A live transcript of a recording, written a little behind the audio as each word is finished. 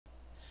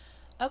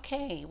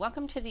Okay,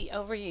 welcome to the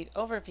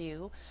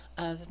overview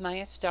of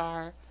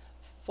MayaStar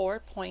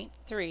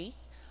 4.3.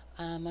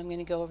 I'm going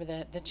to go over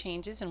the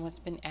changes and what's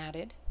been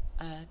added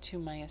to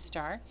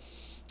MayaStar.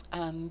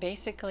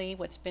 Basically,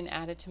 what's been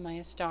added to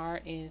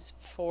MayaStar is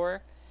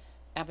 4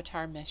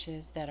 avatar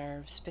meshes that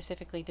are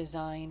specifically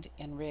designed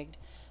and rigged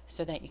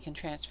so that you can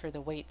transfer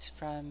the weights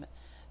from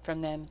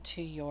them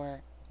to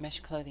your mesh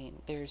clothing.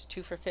 There's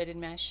 2 for fitted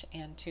mesh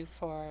and 2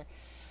 for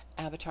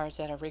avatars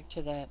that are rigged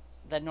to the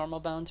normal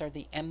bones or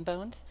the M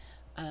bones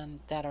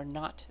that are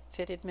not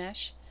fitted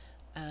mesh.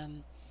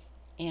 Um,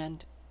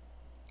 and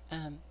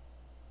um,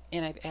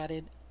 and I've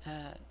added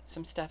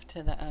some stuff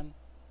to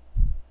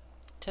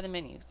the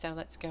menu. So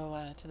let's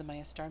go to the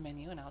MayaStar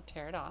menu and I'll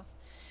tear it off.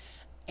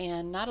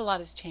 And not a lot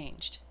has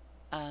changed.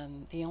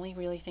 The only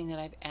really thing that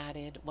I've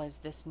added was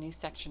this new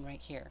section right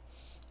here,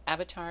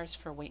 avatars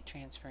for weight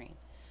transferring.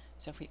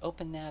 So if we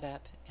open that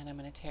up, and I'm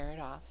going to tear it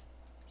off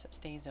so it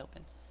stays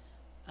open.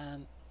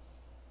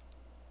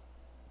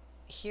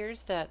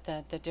 Here's the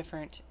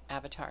different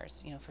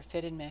avatars. You know, for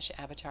fitted mesh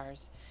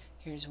avatars,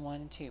 here's 1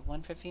 and 2.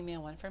 One for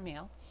female, one for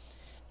male.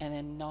 And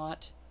then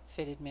not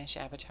fitted mesh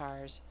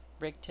avatars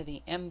rigged to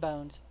the M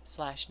bones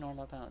 /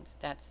 normal bones.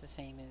 That's the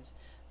same as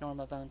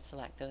normal bones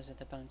select. Those are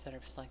the bones that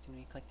are selected when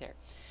you click there.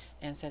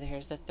 And so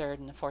here's the 3rd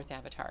and the 4th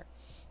avatar.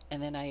 And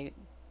then I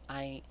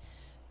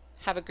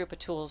have a group of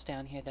tools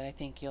down here that I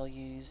think you'll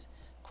use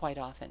quite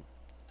often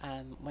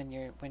when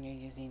you're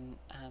using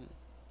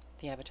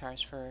the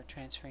avatars for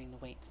transferring the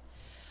weights.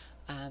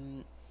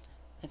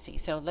 Let's see,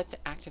 so let's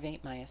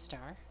activate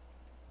MayaStar,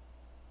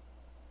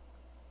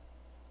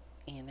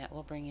 and that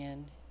will bring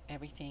in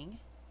everything.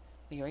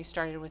 We already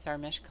started with our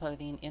mesh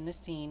clothing in the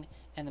scene,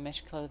 and the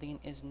mesh clothing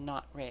is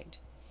not rigged.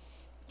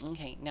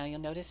 Okay, now you'll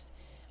notice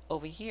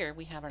over here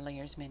we have our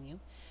layers menu,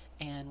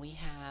 and we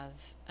have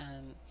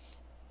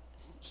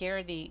here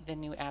are the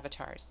new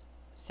avatars.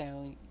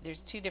 So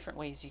there's 2 different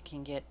ways you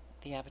can get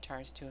the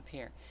avatars to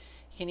appear.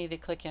 You can either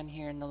click on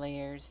here in the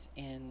layers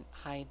and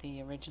hide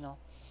the original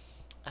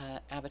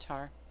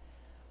avatar,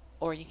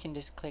 or you can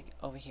just click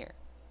over here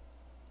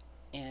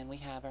and we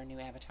have our new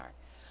avatar.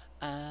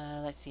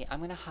 Let's see, I'm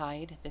going to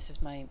hide, this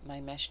is my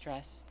mesh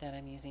dress that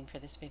I'm using for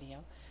this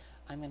video.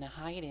 I'm going to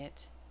hide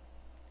it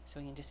so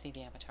we can just see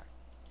the avatar.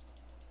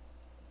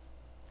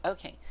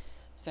 Okay,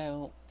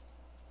 so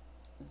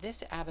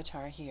this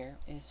avatar here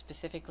is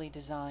specifically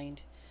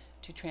designed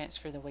to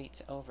transfer the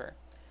weights over.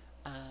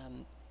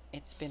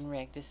 It's been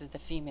rigged. This is the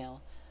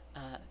female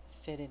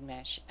fitted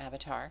mesh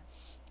avatar.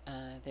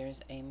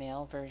 There's a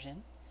male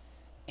version,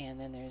 and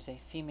then there's a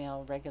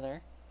female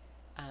regular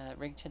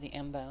rigged to the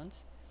M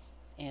bones,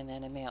 and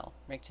then a male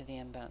rigged to the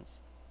M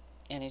bones.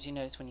 And as you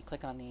notice, when you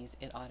click on these,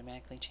 it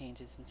automatically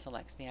changes and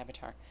selects the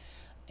avatar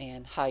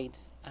and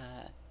hides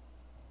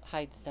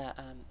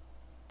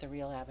the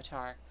real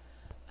avatar,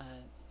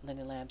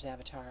 Linden Labs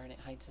avatar, and it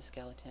hides the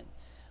skeleton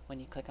when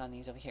you click on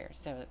these over here.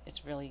 So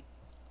it's really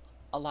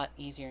a lot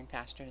easier and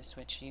faster to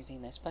switch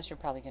using this. Plus, you're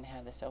probably going to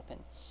have this open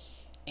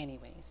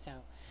anyway, so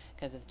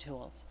because of the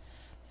tools.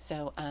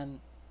 So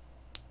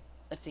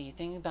let's see. The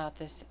thing about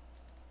this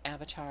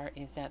avatar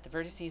is that the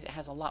vertices, it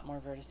has a lot more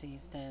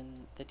vertices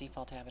than the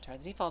default avatar.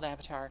 The default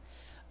avatar,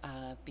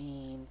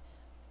 being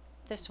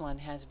this one,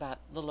 has about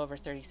a little over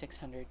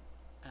 3,600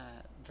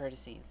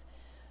 vertices.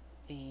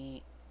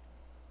 The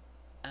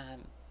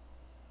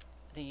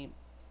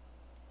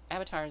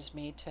avatars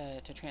made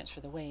to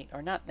transfer the weight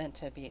are not meant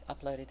to be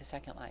uploaded to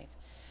Second Life.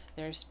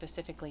 They're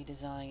specifically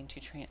designed to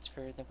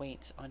transfer the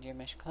weights onto your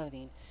mesh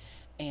clothing,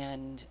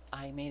 and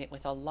I made it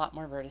with a lot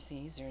more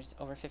vertices. There's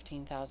over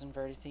 15,000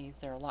 vertices.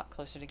 They're a lot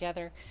closer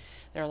together.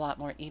 They're a lot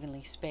more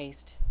evenly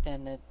spaced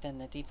than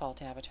the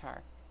default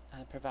avatar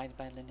provided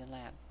by Linden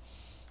Lab.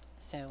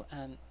 So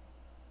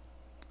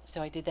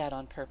I did that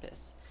on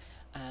purpose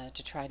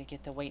to try to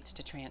get the weights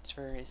to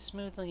transfer as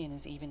smoothly and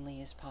as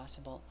evenly as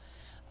possible.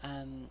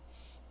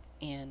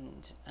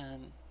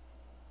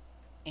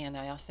 And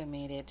I also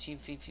made it,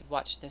 if you've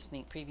watched the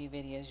sneak preview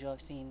videos, you'll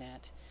have seen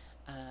that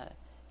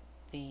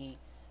the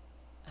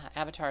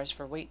avatars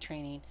for weight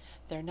training,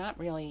 they're not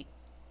really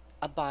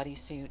a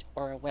bodysuit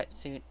or a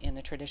wetsuit in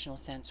the traditional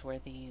sense where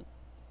the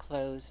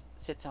clothes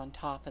sits on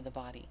top of the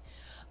body.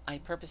 I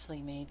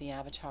purposely made the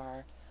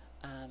avatar,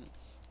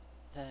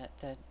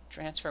 the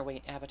transfer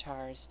weight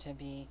avatars, to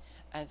be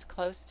as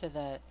close to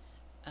the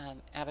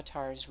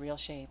avatar's real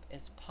shape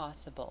as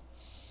possible.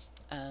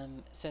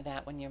 So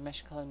that when you're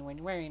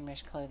wearing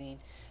mesh clothing,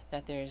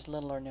 that there's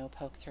little or no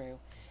poke through,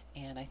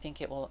 and I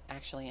think it will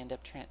actually end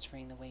up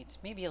transferring the weights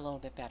maybe a little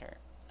bit better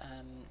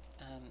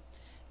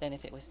than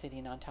if it was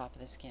sitting on top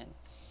of the skin.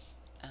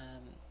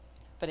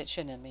 But it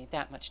shouldn't have made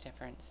that much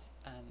difference.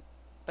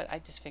 But I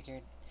just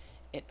figured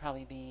it'd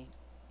probably be,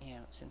 you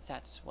know, since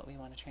that's what we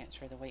want to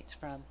transfer the weights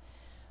from,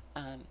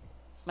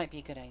 might be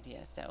a good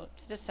idea. So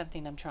it's just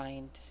something I'm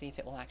trying to see if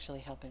it will actually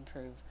help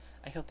improve.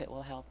 I hope it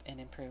will help and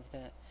improve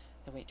the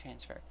weight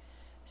transfer.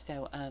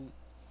 So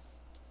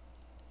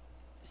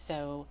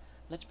so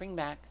let's bring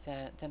back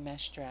the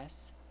mesh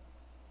dress,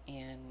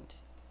 and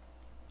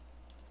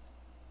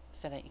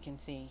so that you can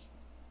see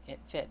it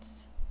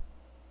fits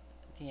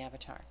the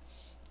avatar.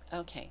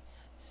 Okay,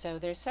 so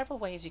there's several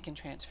ways you can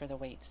transfer the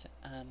weights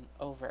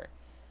over.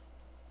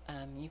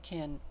 You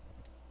can,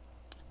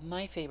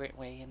 my favorite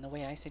way, and the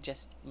way I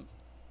suggest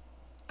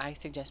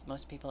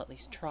most people at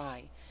least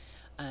try,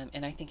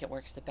 and I think it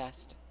works the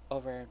best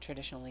over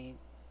traditionally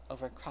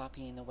over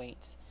copying the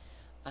weights,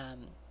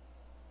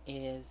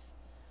 is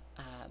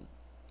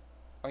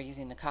or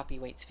using the copy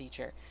weights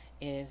feature,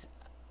 is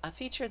a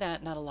feature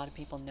that not a lot of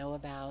people know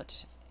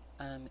about.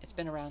 It's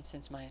been around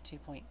since Maya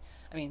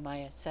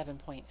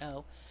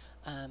 7.0,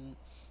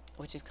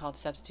 which is called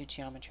substitute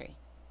geometry,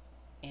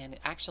 and it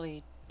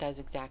actually does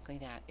exactly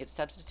that. It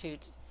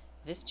substitutes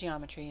this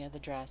geometry of the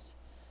dress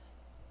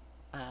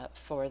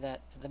for the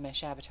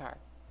mesh avatar,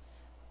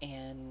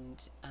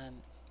 and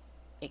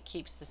it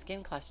keeps the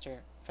skin cluster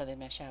for the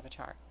mesh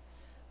avatar.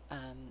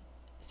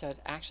 So it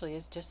actually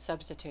is just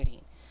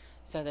substituting.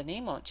 So the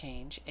name won't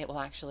change. It will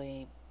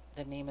actually,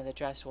 the name of the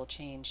dress will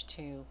change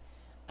to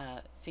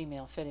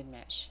female fitted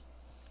mesh.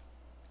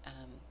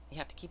 You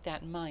have to keep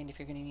that in mind if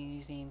you're going to be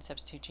using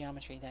substitute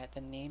geometry, that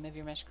the name of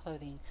your mesh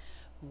clothing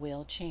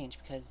will change,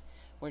 because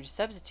we're just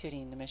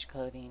substituting the mesh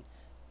clothing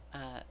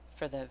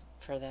for the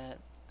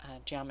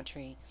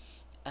geometry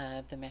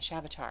of the mesh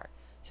avatar.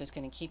 So it's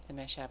going to keep the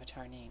mesh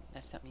avatar name.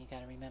 That's something you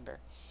got to remember.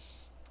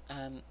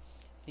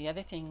 The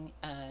other thing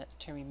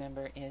to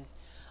remember is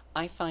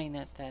I find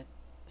that the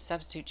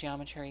substitute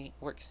geometry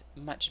works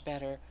much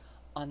better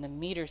on the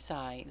meter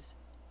size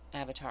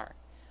avatar.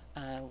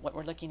 What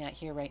we're looking at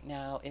here right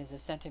now is a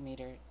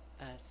centimeter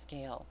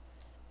scale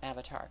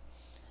avatar.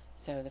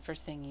 So the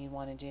first thing you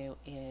want to do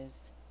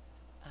is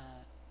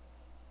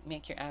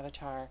make your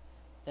avatar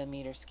the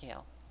meter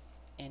scale,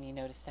 and you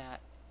notice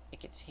that it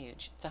gets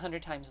huge. It's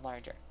 100 times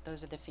larger.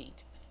 Those are the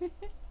feet.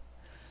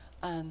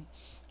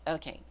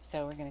 Okay,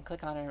 so we're going to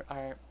click on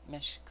our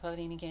mesh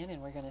clothing again,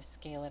 and we're going to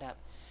scale it up.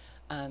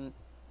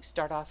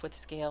 Start off with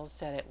scales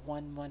set at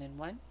 1, 1, and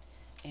 1,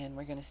 and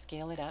we're going to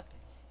scale it up.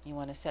 You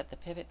want to set the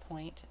pivot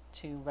point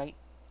to right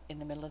in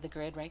the middle of the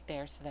grid right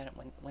there, so that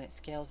when it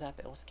scales up,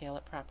 it will scale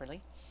it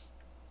properly.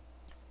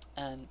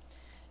 And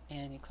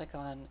you click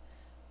on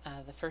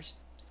the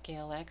first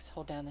scale X,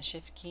 hold down the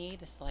Shift key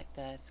to select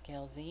the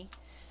scale Z,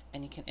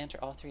 and you can enter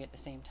all three at the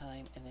same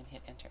time and then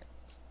hit enter.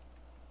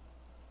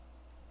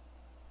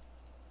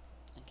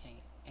 Okay,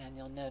 and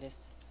you'll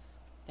notice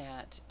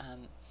that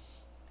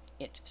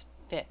it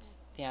fits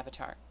the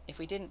avatar. If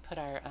we didn't put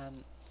our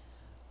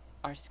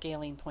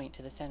scaling point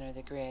to the center of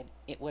the grid,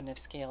 it wouldn't have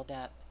scaled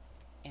up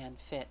and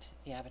fit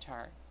the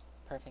avatar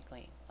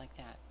perfectly like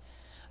that.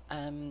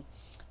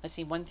 Let's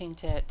see, one thing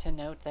to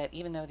note, that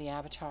even though the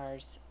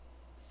avatar's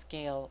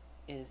scale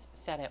is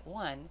set at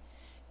 1,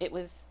 it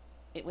was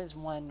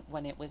 1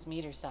 when it was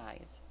meter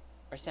size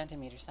or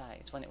centimeter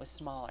size. When it was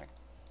smaller,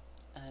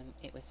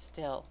 it was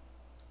still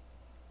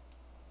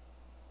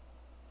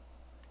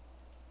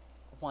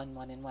 1,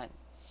 1, and 1.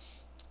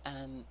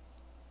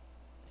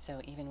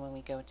 So even when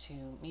we go to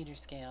meter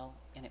scale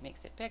and it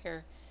makes it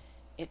bigger,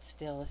 it's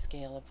still a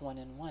scale of 1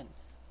 and 1.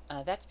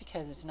 That's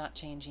because it's not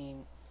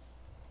changing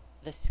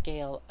the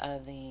scale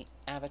of the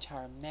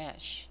avatar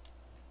mesh,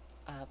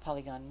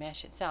 polygon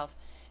mesh itself.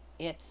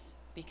 It's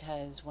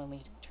because when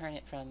we turn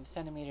it from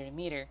centimeter to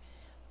meter,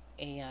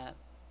 a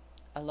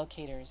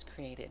locator is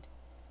created,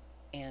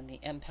 and the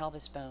M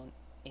pelvis bone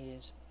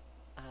is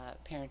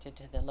parented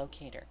to the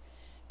locator,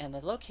 and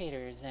the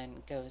locator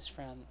then goes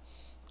from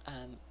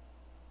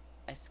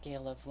a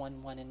scale of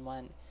 1, 1, and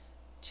 1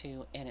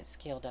 to, and it's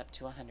scaled up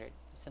to 100.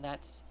 So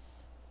that's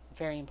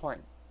very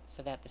important,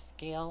 so that the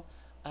scale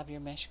of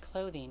your mesh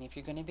clothing, if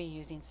you're going to be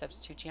using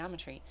substitute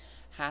geometry,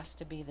 has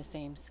to be the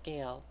same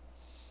scale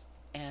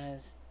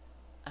as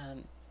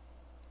the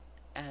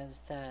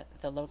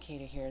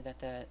locator here that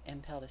the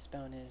M pelvis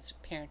bone is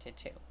parented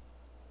to.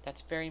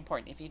 That's very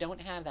important. If you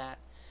don't have that,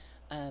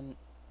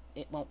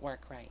 it won't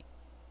work right.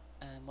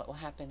 What will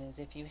happen is,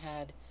 if you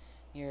had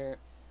your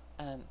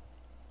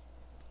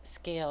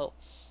scale,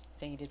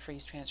 say you did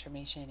freeze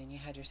transformation and you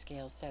had your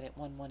scale set at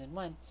 1, 1, and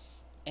 1,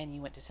 and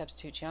you went to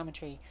substitute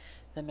geometry,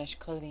 the mesh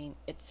clothing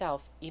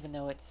itself, even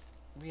though it's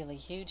really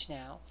huge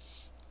now,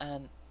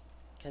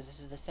 because this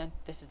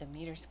is the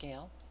meter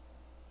scale,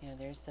 you know,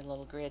 there's the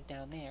little grid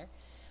down there,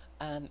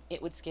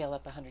 it would scale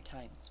up 100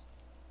 times.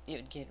 It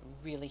would get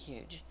really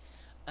huge.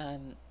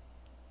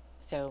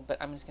 But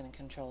I'm just going to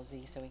Control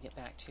Z so we get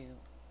back to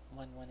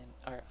 1, 1,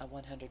 and, or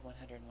 100,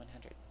 100, and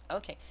 100.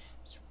 Okay,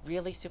 it's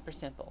really super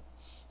simple.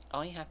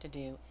 All you have to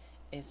do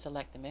is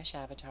select the mesh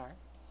avatar,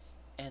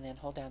 and then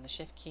hold down the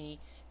Shift key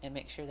and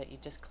make sure that you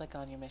just click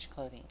on your mesh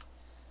clothing.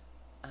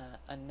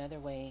 Another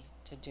way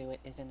to do it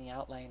is in the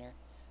outliner.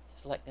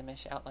 Select the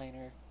mesh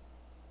outliner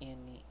in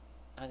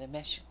the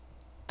mesh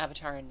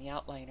avatar in the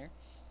outliner,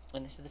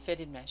 and this is the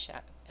fitted mesh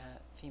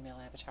female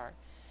avatar,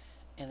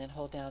 and then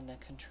hold down the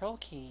Control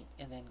key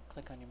and then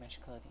click on your mesh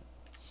clothing.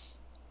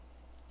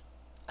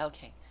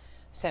 Okay,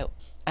 so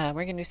we're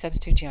going to do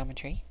substitute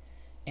geometry,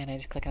 and I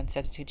just click on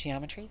substitute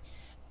geometry,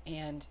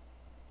 and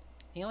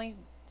the only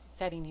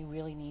setting you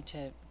really need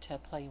to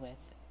play with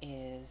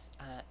is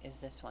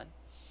this one.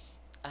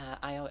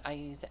 I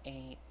use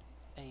a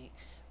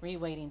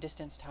reweighting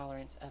distance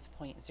tolerance of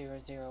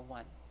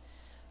 0.001.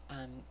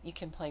 You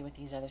can play with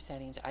these other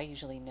settings. I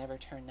usually never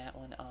turn that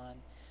one on,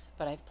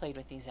 but I've played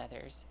with these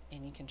others,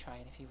 and you can try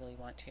it if you really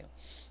want to.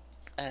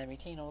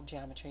 Retain old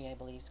geometry, I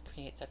believe,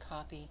 creates a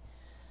copy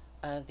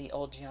of the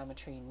old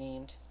geometry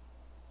named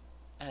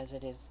as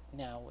it is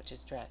now, which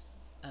is dress,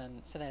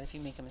 so that if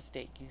you make a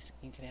mistake,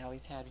 you can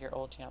always have your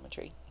old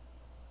geometry.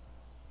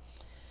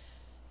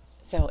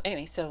 So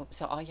anyway, so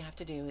all you have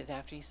to do is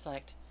after you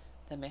select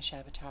the mesh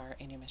avatar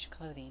and your mesh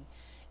clothing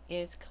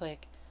is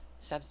click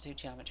substitute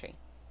geometry.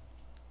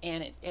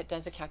 And it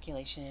does a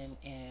calculation,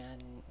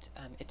 and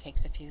it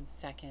takes a few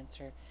seconds,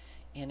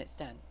 and it's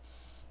done.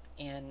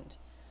 And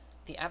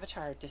the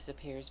avatar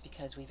disappears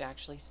because we've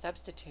actually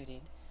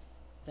substituted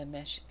the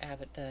mesh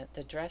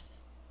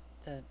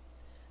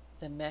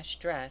the mesh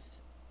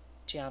dress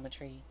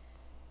geometry.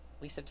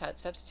 We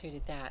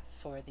substituted that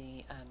for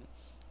the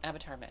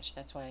avatar mesh.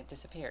 That's why it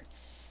disappeared.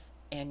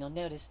 And you'll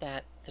notice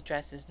that the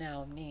dress is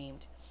now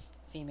named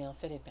female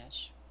fitted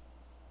mesh.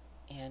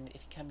 And if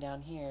you come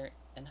down here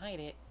and hide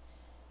it,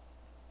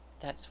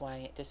 that's why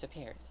it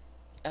disappears.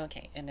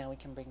 Okay, and now we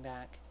can bring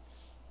back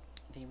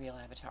the real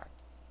avatar.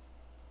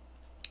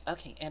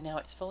 Okay, and now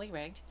it's fully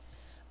rigged.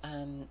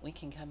 We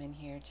can come in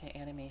here to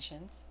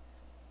animations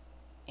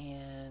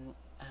and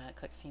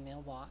click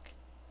female walk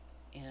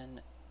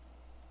and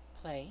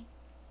play,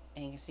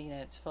 and you can see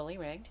that it's fully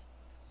rigged.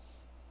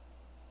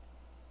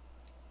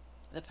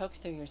 The pokes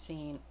through you're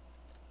seeing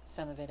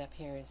some of it up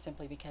here is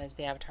simply because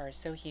the avatar is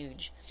so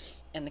huge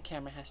and the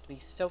camera has to be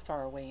so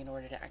far away in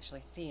order to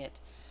actually see it.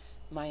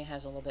 Maya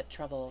has a little bit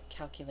trouble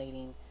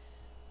calculating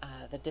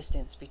the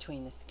distance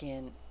between the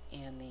skin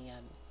and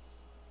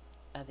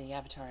the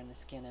avatar and the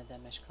skin of the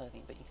mesh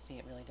clothing, but you can see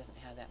it really doesn't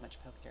have that much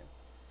poke through.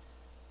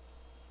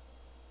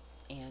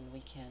 And we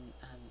can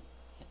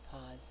hit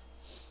pause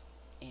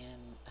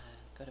and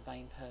go to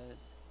bind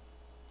pose,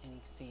 and you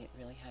can see it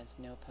really has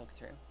no poke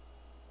through.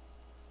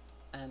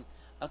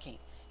 Okay,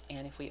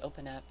 and if we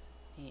open up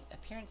the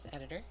appearance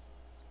editor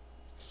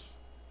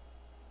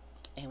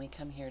and we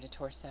come here to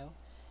torso,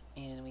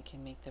 and we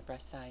can make the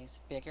breast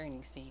size bigger, and you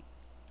can see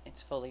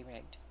it's fully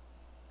rigged.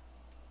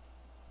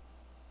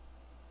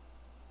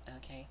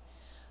 Okay,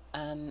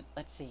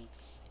 let's see,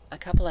 a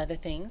couple other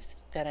things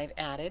that I've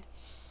added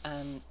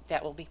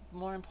that will be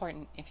more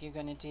important if you're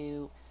going to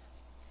do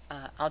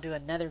I'll do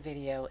another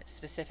video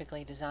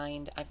specifically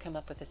designed. I've come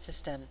up with a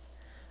system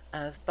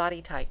of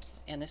body types,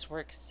 and this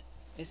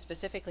is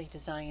specifically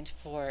designed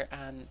for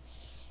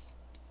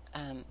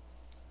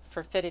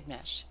fitted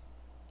mesh.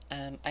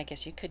 I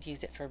guess you could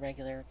use it for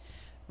regular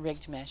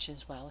rigged mesh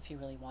as well if you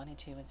really wanted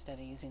to, instead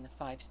of using the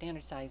 5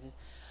 standard sizes.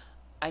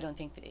 I don't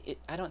think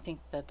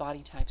the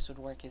body types would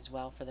work as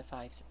well for the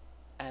 5s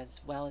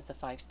as well as the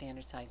 5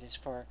 standard sizes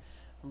for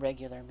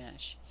regular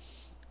mesh.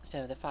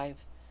 So the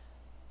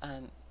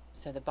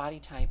body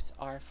types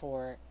are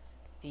for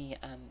the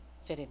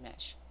fitted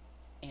mesh.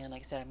 And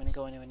like I said, I'm going to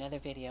go into another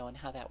video on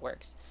how that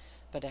works.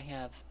 But I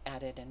have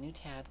added a new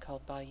tab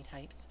called body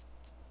types.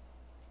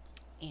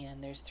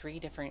 And there's 3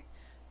 different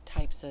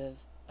types of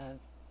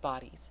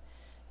bodies.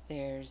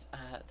 There's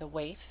the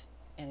waif,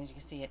 and as you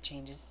can see, it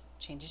changes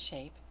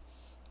shape,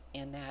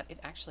 and that it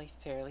actually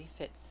fairly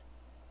fits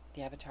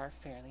the avatar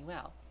fairly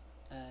well,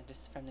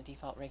 just from the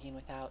default rigging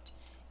without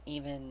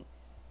even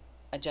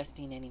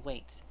adjusting any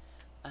weights.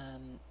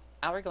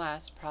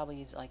 Hourglass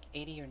probably is like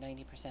 80 or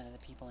 90% of the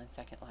people in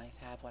Second Life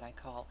have what I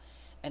call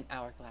an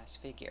hourglass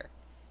figure.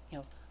 You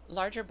know,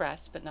 larger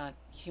breasts, but not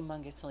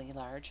humongously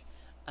large.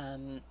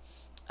 A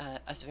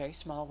very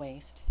small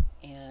waist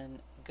and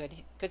good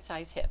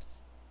size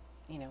hips.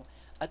 You know,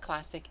 a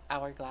classic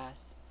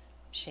hourglass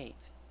shape.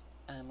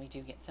 We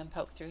do get some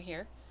poke through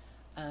here,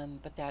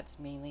 but that's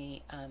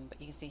mainly. But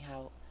you can see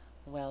how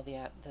well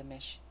the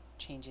mesh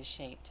changes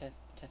shape to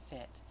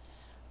fit.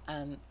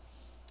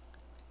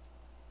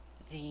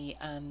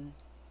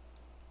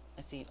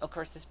 Let's see. Of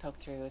course, this poke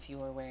through, if you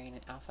were wearing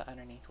an alpha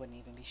underneath, wouldn't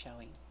even be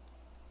showing.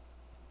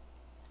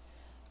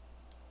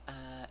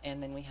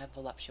 And then we have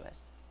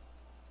voluptuous.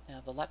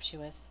 Now,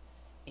 voluptuous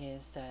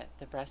is that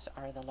the breasts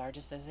are the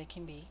largest as they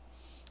can be,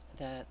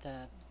 the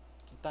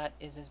butt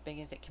is as big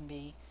as it can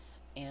be,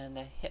 and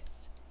the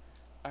hips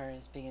are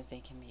as big as they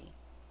can be.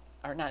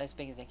 Or not as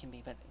big as they can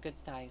be, but good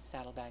size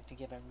saddlebag to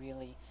give a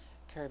really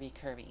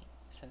curvy.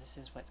 So this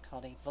is what's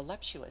called a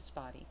voluptuous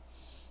body.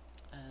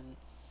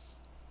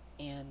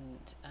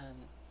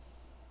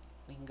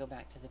 We can go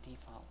back to the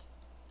default.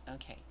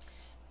 Okay,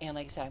 and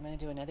like I said, I'm going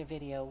to do another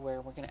video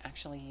where we're going to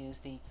actually use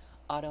the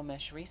auto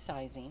mesh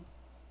resizing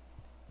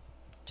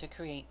to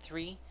create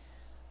 3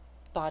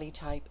 body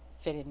type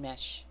fitted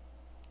mesh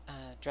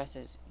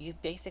dresses. You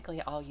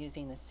basically all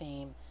using the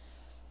same,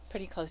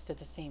 pretty close to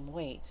the same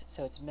weights,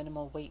 so it's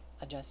minimal weight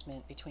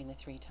adjustment between the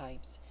 3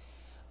 types,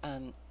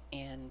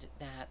 and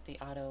that the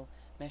auto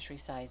mesh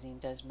resizing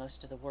does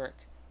most of the work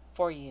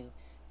for you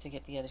to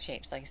get the other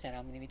shapes. Like I said,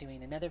 I'm going to be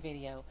doing another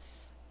video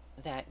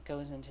that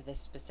goes into this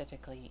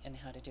specifically and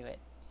how to do it.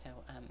 So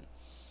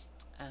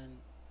Um,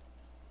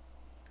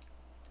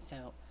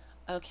 so,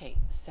 okay,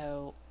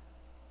 so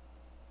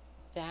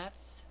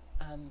that's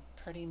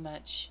pretty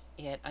much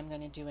it. I'm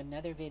going to do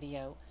another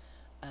video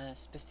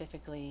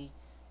specifically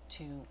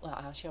to, well,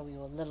 I'll show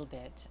you a little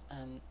bit.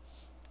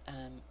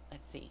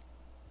 Let's see.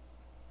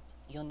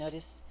 You'll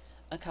notice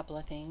a couple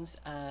of things.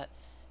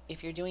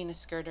 If you're doing a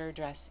skirt or a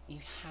dress, you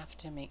have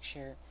to make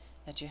sure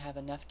that you have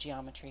enough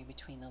geometry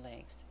between the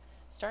legs.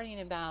 Starting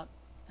about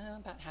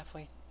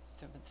halfway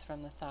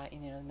from the thigh,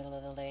 the middle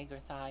of the leg or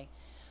thigh,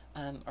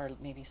 or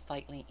maybe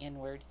slightly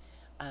inward,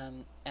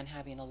 and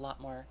having a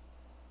lot more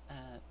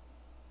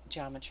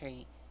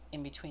geometry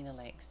in between the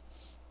legs.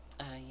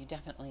 You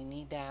definitely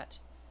need that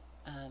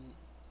um,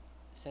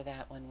 so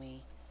that when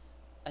we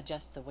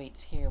adjust the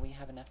weights here, we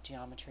have enough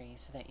geometry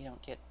so that you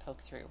don't get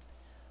poked through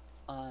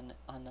on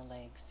the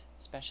legs,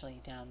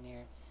 especially down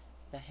near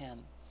the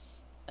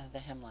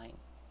hemline,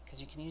 because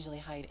you can usually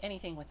hide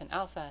anything with an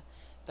alpha,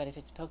 but if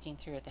it's poking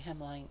through at the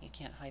hemline, you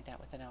can't hide that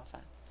with an alpha.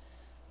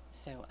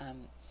 So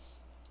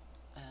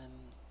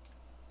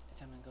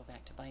so I'm going to go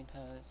back to bind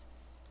pose,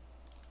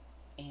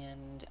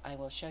 and I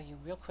will show you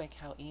real quick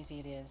how easy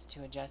it is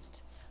to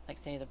adjust, like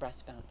say, the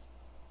breastbones.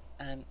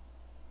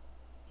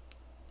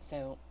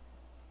 So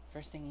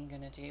first thing you're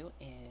going to do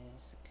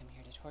is come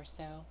here to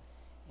torso,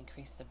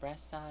 increase the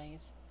breast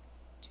size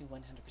to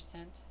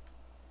 100%,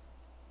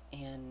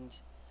 and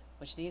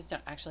which these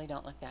actually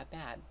don't look that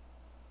bad,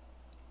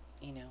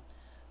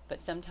 but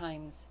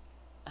sometimes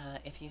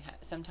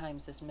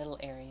sometimes this middle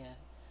area,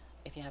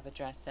 if you have a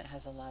dress that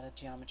has a lot of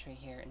geometry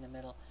here in the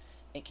middle,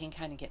 it can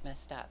kind of get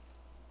messed up.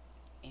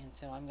 And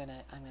so I'm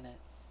gonna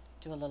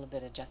do a little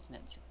bit of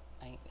adjustment.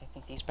 I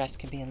think these breasts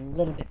could be a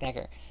little bit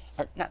bigger,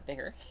 or not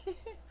bigger,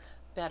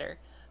 better.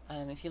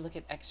 If you look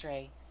at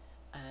X-ray,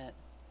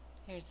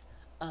 here's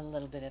a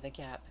little bit of a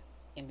gap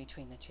in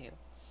between the two.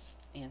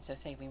 And so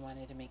say we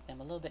wanted to make them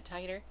a little bit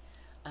tighter,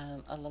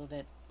 a little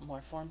bit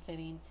more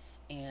form-fitting,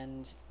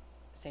 and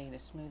say to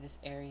smooth this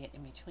area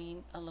in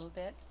between a little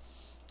bit.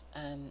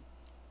 And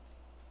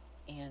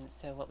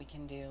so what we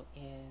can do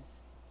is,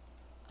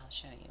 I'll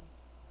show you.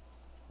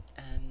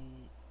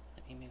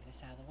 Let me move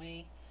this out of the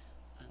way.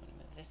 I'm going to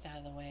move this out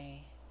of the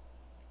way.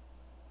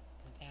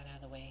 Move that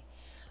out of the way.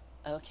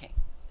 Okay,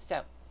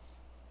 so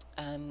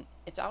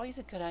it's always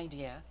a good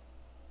idea,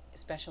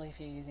 especially if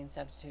you're using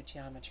substitute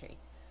geometry.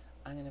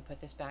 I'm going to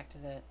put this back to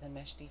the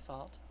mesh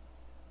default,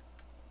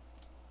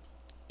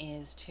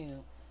 is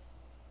to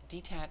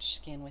detach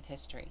skin with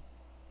history.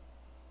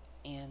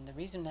 And the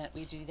reason that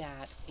we do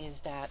that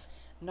is that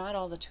not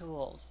all the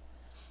tools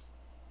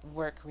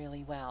work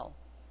really well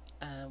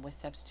with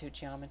substitute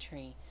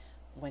geometry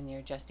when you're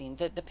adjusting.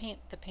 The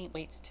paint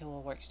weights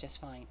tool works just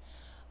fine.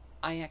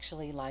 I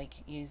actually like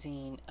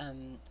using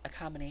a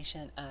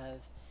combination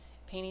of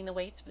painting the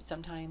weights, but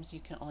sometimes you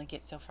can only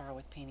get so far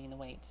with painting the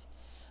weights.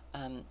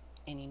 And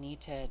you need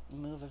to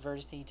move a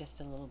vertice just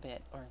a little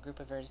bit, or a group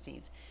of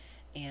vertices.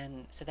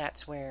 And so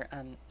that's where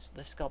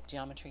the sculpt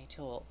geometry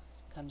tool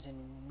comes in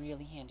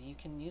really handy. You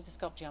can use the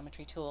sculpt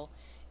geometry tool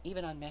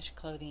even on mesh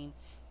clothing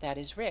that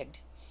is rigged.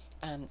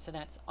 So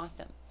that's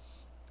awesome.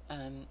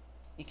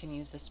 You can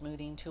use the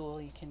smoothing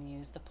tool, you can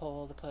use the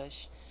pull, the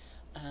push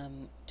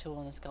tool,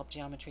 and the sculpt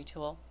geometry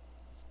tool,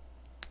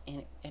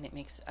 and it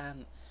makes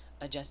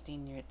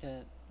adjusting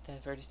the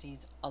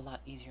vertices a lot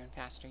easier and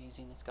faster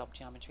using the sculpt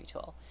geometry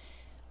tool.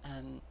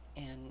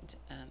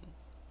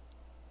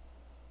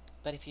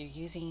 But if you're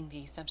using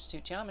the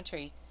substitute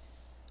geometry,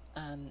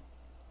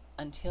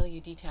 until you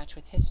detach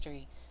with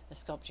history, the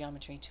sculpt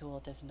geometry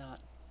tool does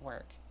not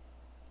work,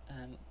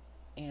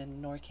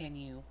 and nor can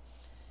you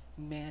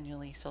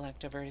manually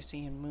select a vertex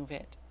and move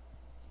it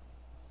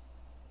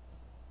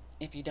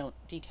if you don't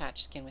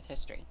detach skin with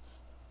history.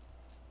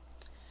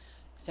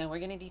 So we're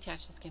going to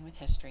detach the skin with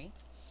history,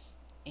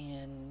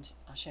 and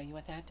I'll show you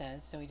what that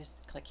does. So we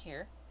just click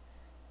here,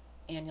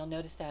 and you'll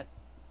notice that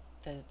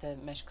the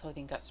mesh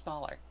clothing got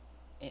smaller.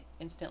 It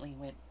instantly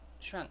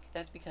shrunk.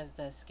 That's because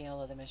the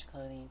scale of the mesh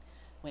clothing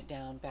went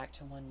down back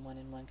to 1, 1,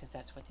 and 1, because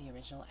that's what the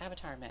original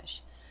avatar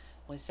mesh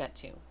was set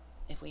to.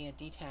 If we had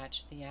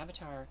detached the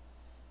avatar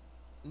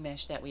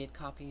mesh that we had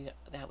copied,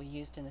 that we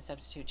used in the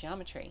substitute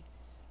geometry,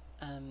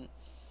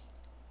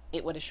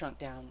 it would have shrunk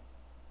down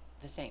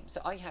the same.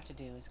 So all you have to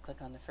do is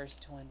click on the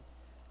first one,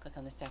 click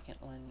on the second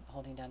one,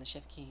 holding down the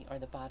shift key, or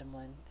the bottom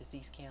one, the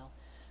Z scale,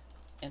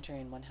 enter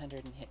in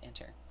 100 and hit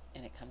enter,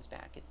 and it comes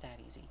back. It's that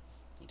easy.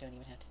 You don't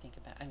even have to think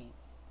about,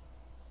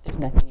 there's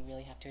nothing you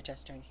really have to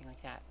adjust or anything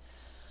like that.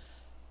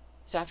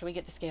 So after we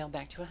get the scale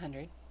back to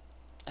 100,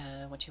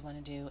 what you want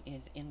to do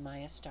is in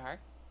MayaStar,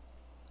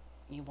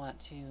 you want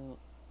to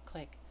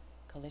click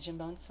collision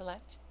bone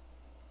select,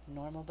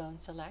 normal bone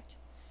select,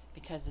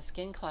 because the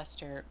skin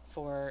cluster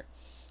for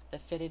the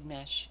fitted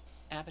mesh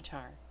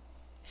avatar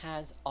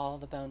has all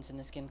the bones in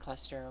the skin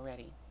cluster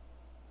already.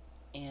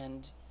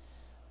 And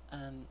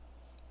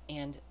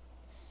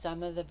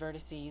some of the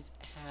vertices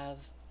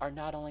are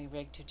not only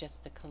rigged to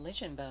just the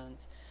collision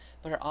bones,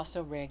 but are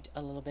also rigged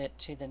a little bit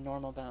to the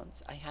normal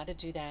bones. I had to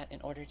do that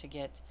in order to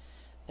get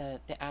the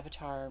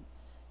avatar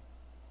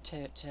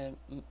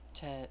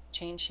to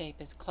change shape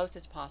as close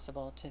as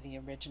possible to the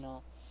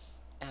original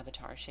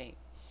avatar shape.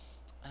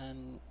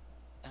 Um,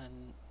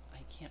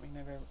 I can't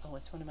remember. Oh,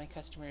 it's one of my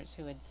customers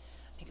who had,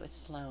 I think it was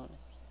Sloan,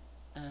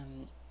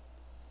 um,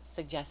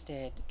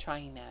 suggested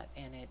trying that,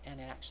 and it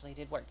actually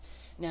did work.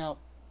 Now,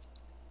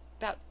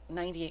 about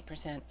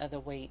 98% of the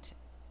weight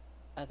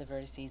of the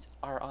vertices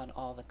are on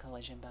all the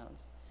collision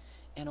bones,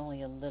 and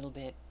only a little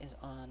bit is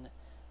on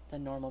the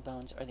normal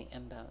bones or the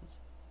M bones.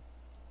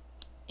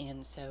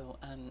 And so,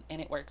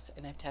 and it works,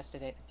 and I've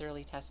tested it,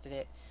 thoroughly tested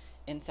it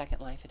in Second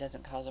Life. It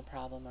doesn't cause a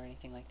problem or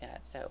anything like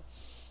that.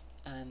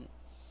 Um,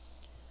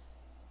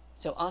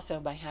 so also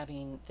by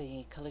having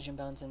the collision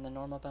bones and the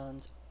normal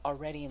bones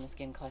already in the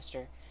skin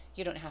cluster,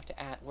 you don't have to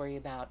worry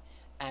about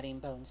adding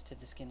bones to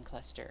the skin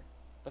cluster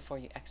before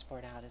you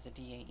export out as a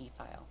DAE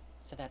file.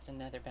 So that's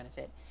another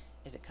benefit,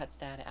 is it cuts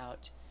that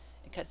out.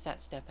 It cuts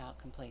that step out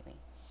completely.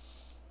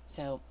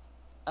 So,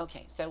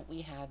 okay, so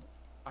we had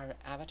our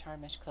avatar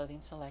mesh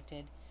clothing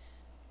selected.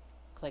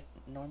 Click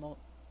normal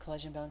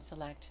collision bone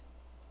select,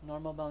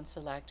 normal bone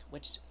select,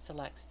 which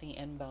selects the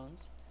end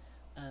bones.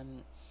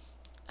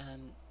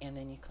 And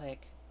then you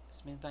click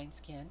smooth vine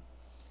skin,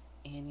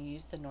 and you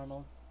use the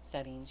normal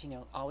settings.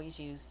 Always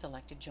use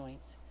selected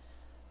joints.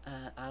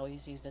 I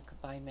always use the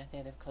combined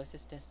method of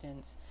closest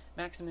distance.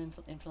 Maximum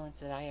influence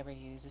that I ever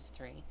use is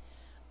 3.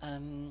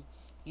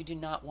 You do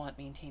not want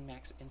maintain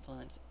max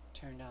influence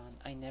turned on.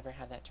 I never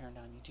have that turned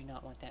on. You do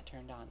not want that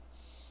turned on.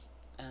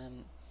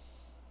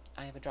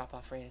 I have a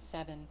drop-off rate of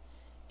 7,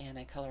 and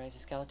I colorize a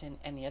skeleton.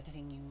 And the other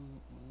thing you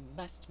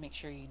must make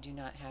sure you do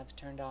not have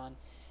turned on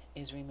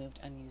is removed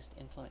unused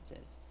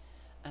influences.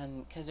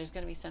 Because there's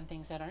going to be some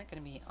things that aren't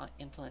going to be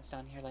influenced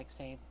on here, like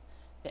say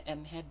the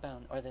M head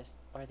bone or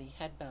the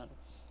head bone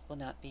will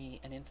not be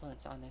an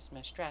influence on this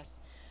mesh dress,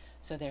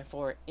 so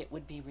therefore it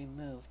would be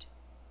removed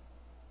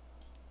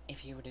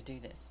if you were to do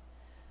this.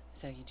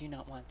 So you do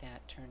not want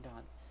that turned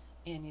on,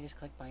 and you just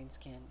click bind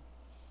skin.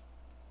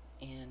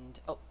 And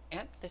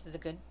and this is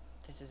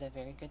a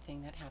very good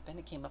thing that happened.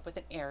 It came up with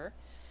an error.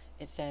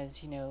 It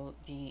says,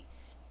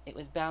 it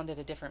was bound at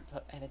a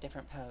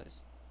different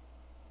pose.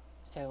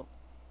 So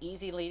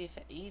easy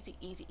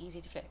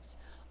to fix.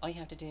 All you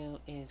have to do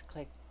is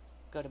click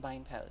go to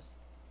bind pose.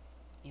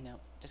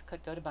 Just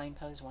click go to bind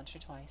pose once or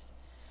twice,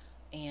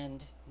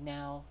 and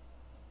now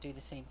do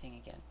the same thing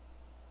again.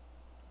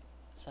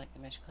 Select the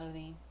mesh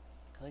clothing,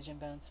 collision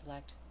bone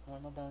select,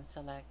 normal bone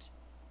select,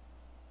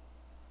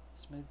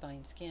 smooth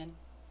bind skin.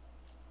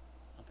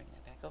 I'll bring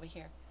that back over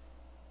here.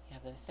 You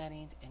have those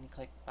settings, and you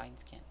click bind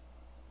skin.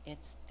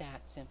 It's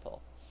that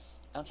simple.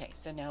 Okay,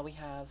 so now we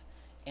have,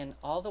 and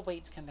all the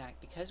weights come back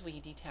because we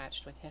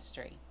detached with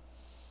history.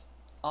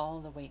 All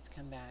the weights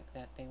come back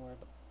that they were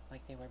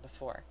like they were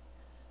before,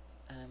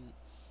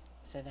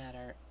 so that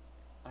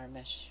our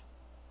mesh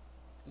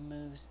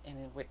moves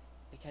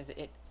because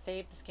it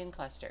saved the skin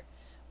cluster.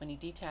 When you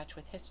detach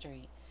with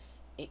history,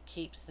 it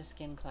keeps the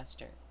skin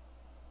cluster,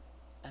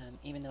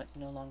 even though it's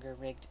no longer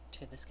rigged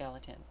to the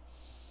skeleton.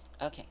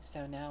 Okay,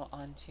 so now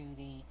on to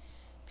the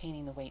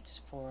painting the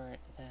weights for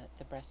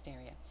the breast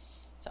area.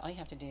 So all you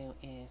have to do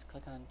is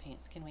click on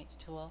Paint Skin Weights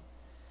tool.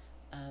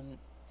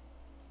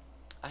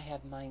 I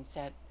have mine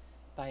set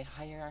by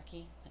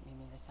hierarchy. Let me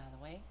move this out of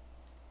the way.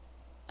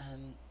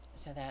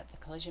 So that the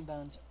collision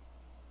bones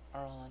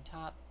are all on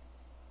top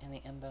and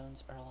the M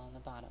bones are all on the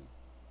bottom.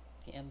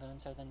 The M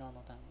bones are the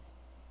normal bones.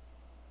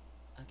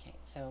 Okay,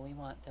 so we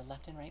want the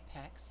left and right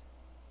pecs.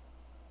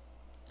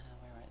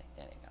 Where are they?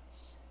 There they go.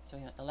 So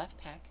we want the left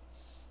pec,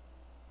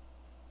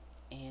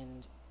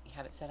 and you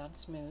have it set on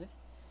smooth,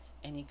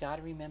 and you got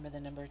to remember the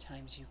number of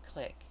times you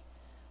click.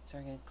 So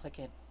we're going to click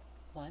it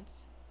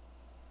once,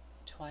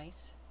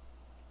 twice,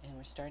 and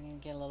we're starting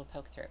to get a little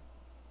poke through.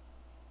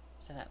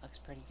 So that looks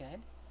pretty good.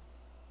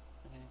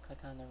 I'm going to click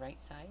on the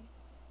right side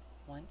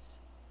once,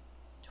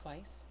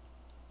 twice,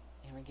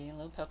 and we're getting a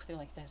little poke through.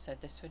 Like I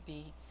said, this would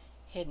be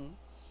hidden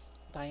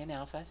by an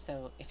alpha,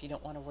 so if you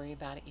don't want to worry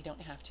about it, you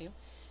don't have to.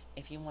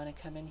 If you want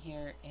to come in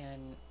here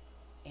and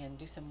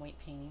do some weight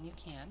painting, you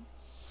can.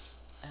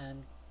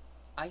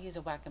 I use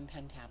a Wacom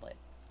pen tablet.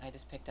 I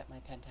just picked up my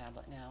pen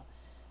tablet now,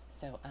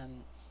 so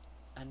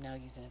I'm now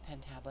using a pen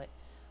tablet.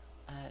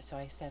 So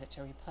I set it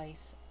to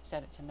replace,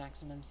 set it to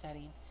maximum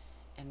setting,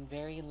 and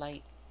very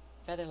light,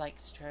 feather-like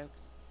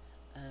strokes,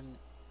 and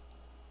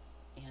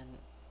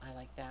I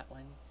like that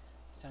one.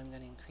 So I'm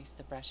going to increase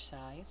the brush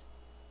size.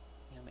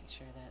 Make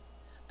sure that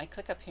I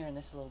click up here in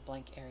this little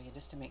blank area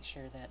just to make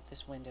sure that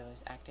this window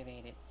is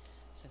activated,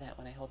 so that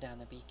when I hold down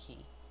the B key,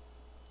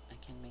 I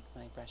can make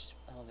my brush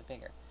a little bit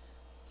bigger.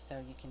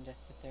 So you can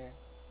just sit there,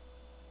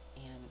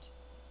 and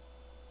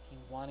if you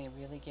want to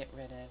really get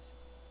rid of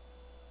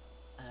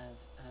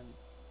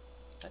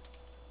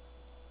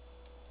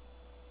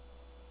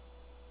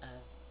of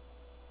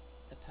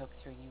the poke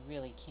through, you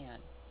really can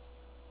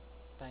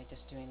by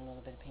just doing a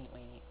little bit of paint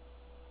weighting.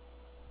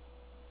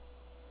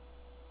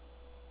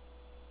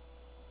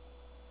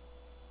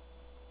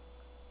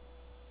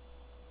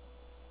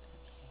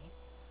 Okay,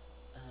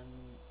 I'm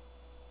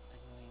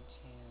going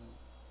to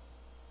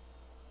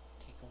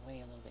take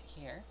little bit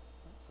here.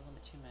 That's a little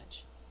bit too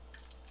much.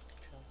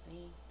 Control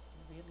Z.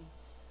 Really, I'm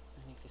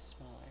going to make this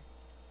smaller.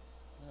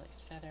 Really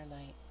feather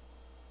light,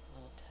 a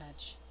little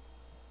touch.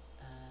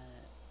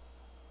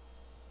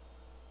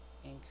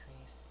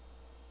 Increase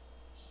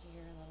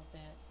here a little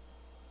bit,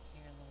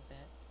 here a little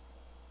bit.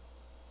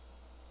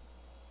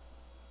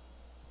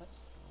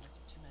 Whoops, I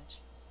did too much.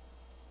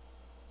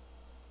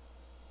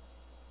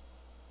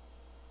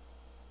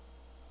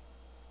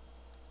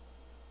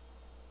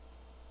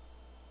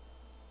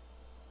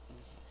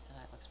 Okay, so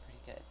that looks pretty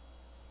good.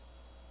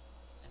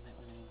 I might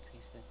want to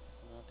increase this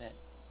just a little bit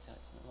so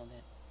it's a little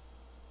bit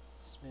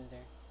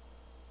smoother.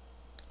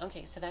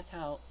 Okay, so that's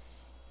how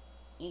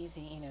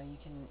easy, you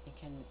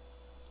can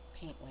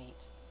paint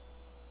weight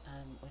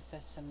with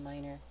just some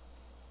minor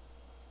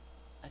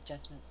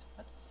adjustments.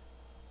 Whoops.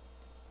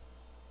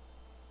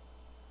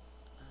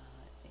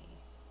 Let's see.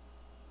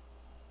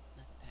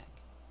 Left back.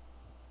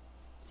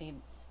 See,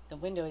 the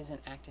window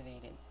isn't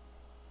activated.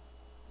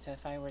 So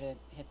if I were to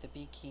hit the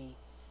B key,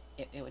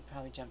 it would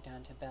probably jump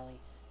down to belly.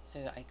 So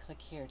I click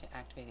here to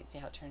activate it. See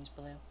how it turns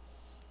blue?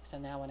 So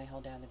now when I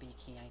hold down the B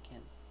key, I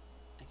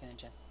can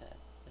adjust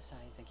the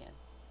size again.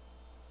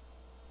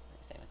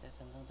 Like I say, with this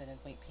a little bit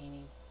of weight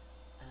painting,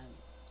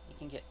 you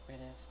can get rid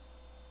of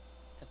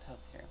the poke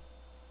through.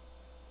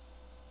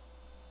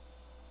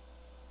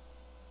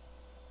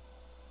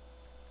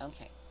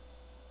 Okay.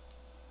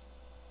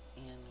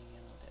 And maybe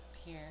a little bit up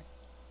here.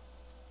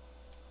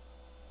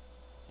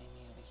 Same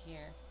way over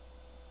here.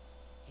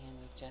 And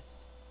we've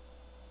just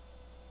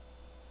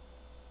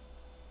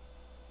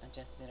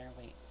adjusted our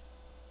weights.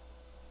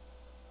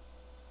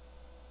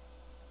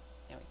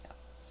 There we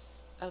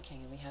go. Okay,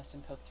 and we have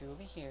some poke through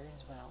over here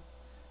as well,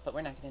 but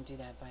we're not going to do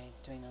that by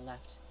doing the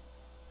left.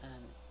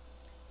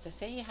 So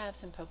say you have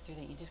some poke through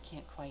that you just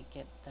can't quite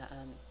get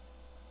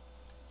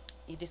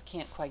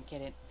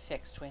it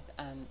fixed with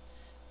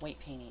weight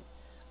painting.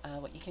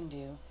 What you can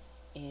do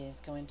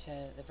is go into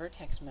the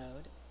vertex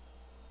mode,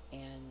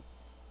 and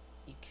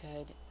you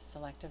could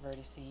select a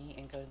vertex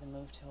and go to the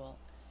move tool,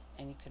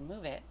 and you could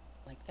move it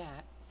like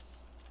that,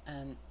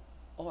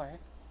 or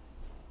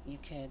you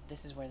could,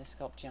 this is where the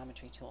sculpt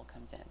geometry tool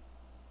comes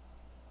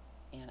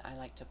in, and I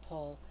like to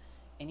pull,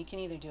 and you can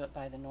either do it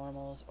by the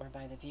normals or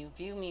by the view.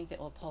 View means it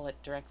will pull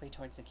it directly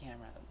towards the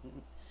camera.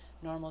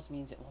 Normals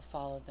means it will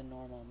follow the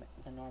normal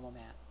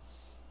map,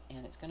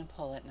 and it's going to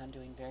pull it, and I'm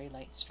doing very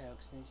light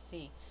strokes, and you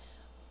see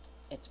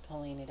it's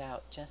pulling it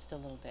out just a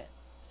little bit.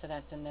 So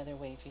that's another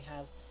way. If you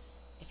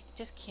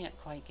just can't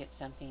quite get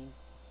something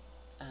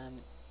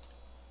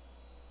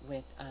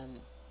with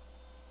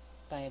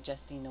by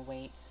adjusting the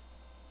weights,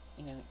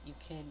 you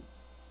could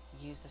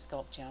use the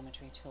sculpt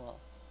geometry tool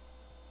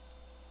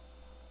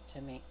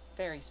to make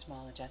very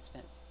small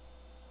adjustments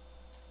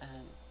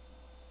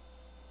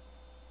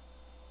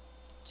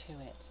to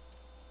it.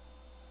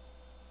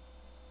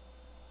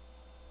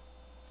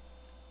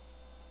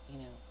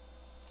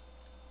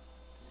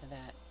 So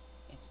that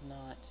it's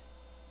not,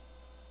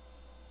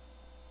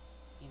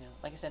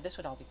 like I said, this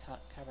would all be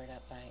covered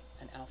up by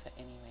an alpha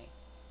anyway.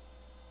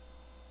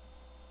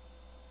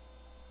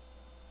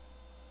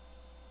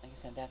 Like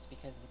I said, that's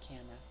because of the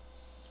camera.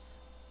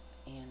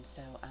 And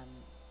so,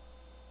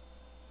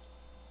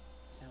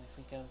 so if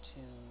we go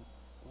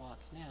to walk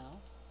now,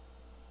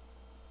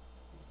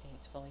 you see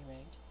it's fully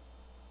rigged.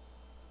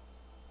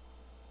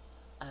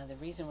 The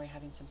reason we're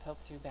having some poke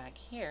through back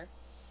here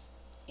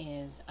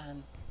is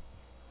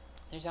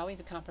there's always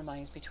a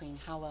compromise between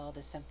how well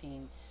does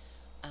something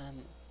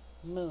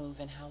move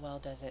and how well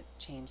does it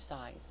change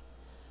size.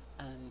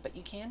 But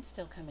you can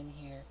still come in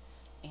here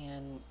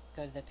and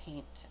go to the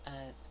paint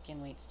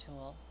skin weights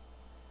tool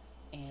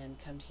and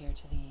come here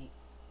to the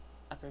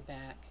upper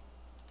back,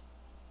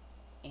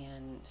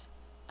 and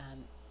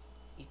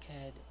you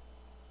could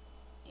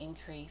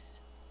increase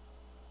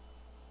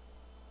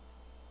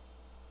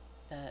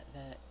the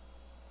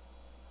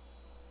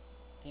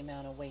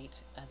amount of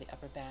weight of the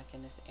upper back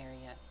in this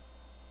area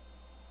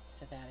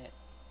so that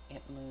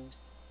it moves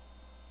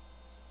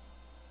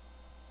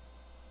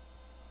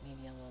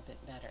maybe a little bit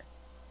better,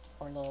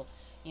 or a little,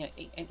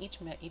 and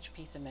each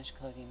piece of mesh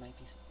clothing might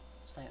be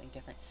slightly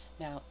different.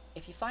 Now,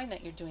 if you find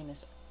that you're doing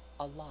this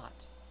a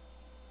lot,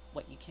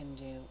 what you can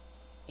do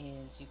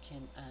is you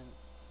can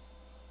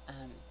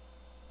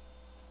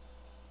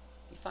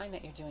you find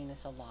that you're doing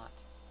this a lot,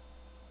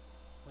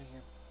 where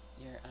you're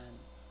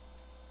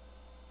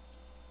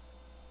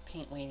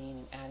paint weighting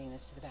and adding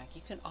this to the back.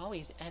 You can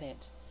always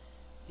edit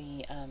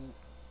the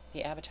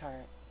avatar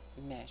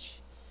mesh,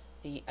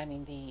 the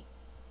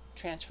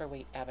transfer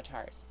weight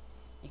avatars.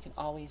 You can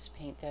always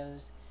paint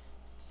those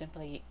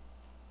simply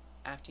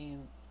after you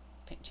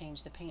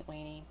change the paint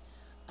weighting.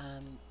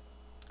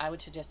 I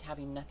would suggest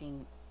having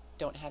nothing,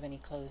 don't have any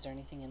clothes or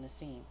anything in the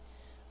scene.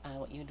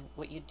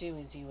 What you'd do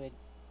is you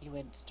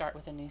would start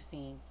with a new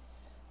scene,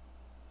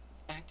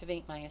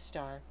 activate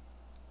MayaStar,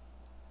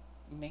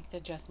 make the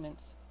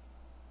adjustments,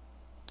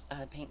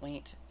 paint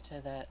weight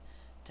to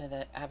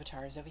the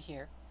avatars over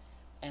here,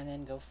 and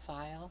then go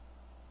File,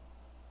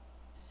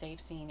 Save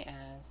Scene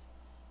As,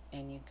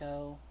 and you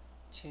go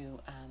to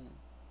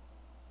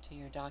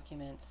your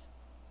documents,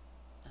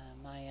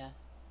 Maya,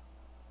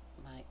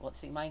 well,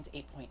 see, mine's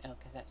 8.0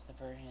 because that's the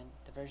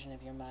version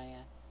of your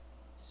Maya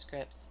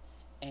scripts,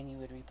 and you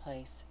would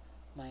replace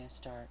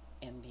MayaStar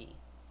MB.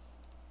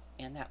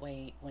 And that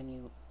way, when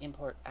you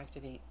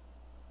activate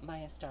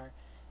MayaStar,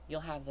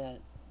 you'll have the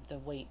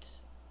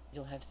weights,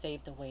 you'll have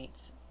saved the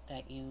weights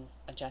that you've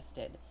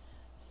adjusted.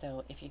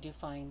 So if you do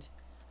find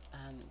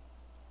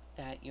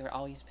that you're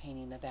always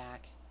painting the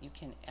back, you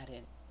can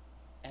edit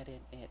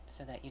it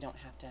so that you don't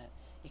have to.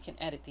 You can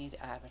edit these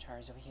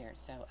avatars over here,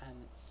 so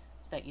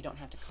that you don't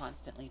have to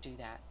constantly do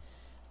that.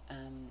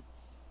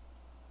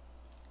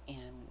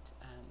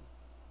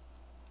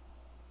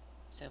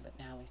 But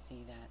now we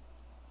see that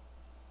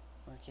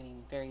we're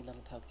getting very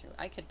little poke through.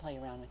 I could play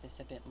around with this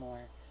a bit more,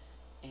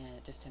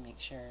 and just to make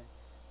sure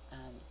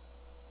um,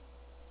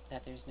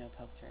 that there's no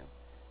poke through.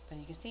 But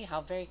you can see how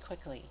very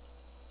quickly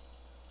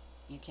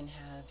you can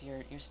have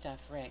your stuff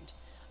rigged.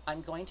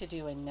 I'm going to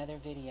do another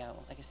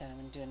video. Like I said, I'm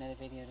going to do another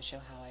video to show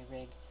how I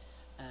rig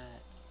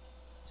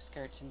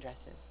skirts and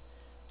dresses.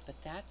 But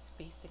that's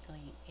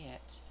basically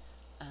it.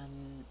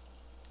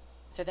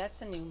 So that's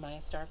the new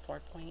MayaStar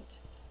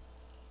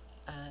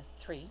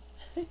 4.3.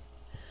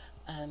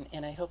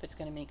 And I hope it's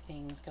going to make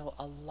things go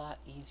a lot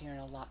easier and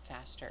a lot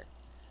faster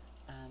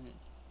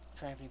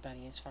for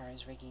everybody as far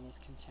as rigging is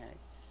concerned.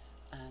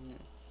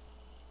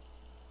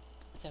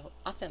 So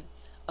awesome.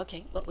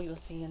 Okay, well, we will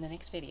see you in the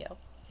next video.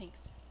 Thanks.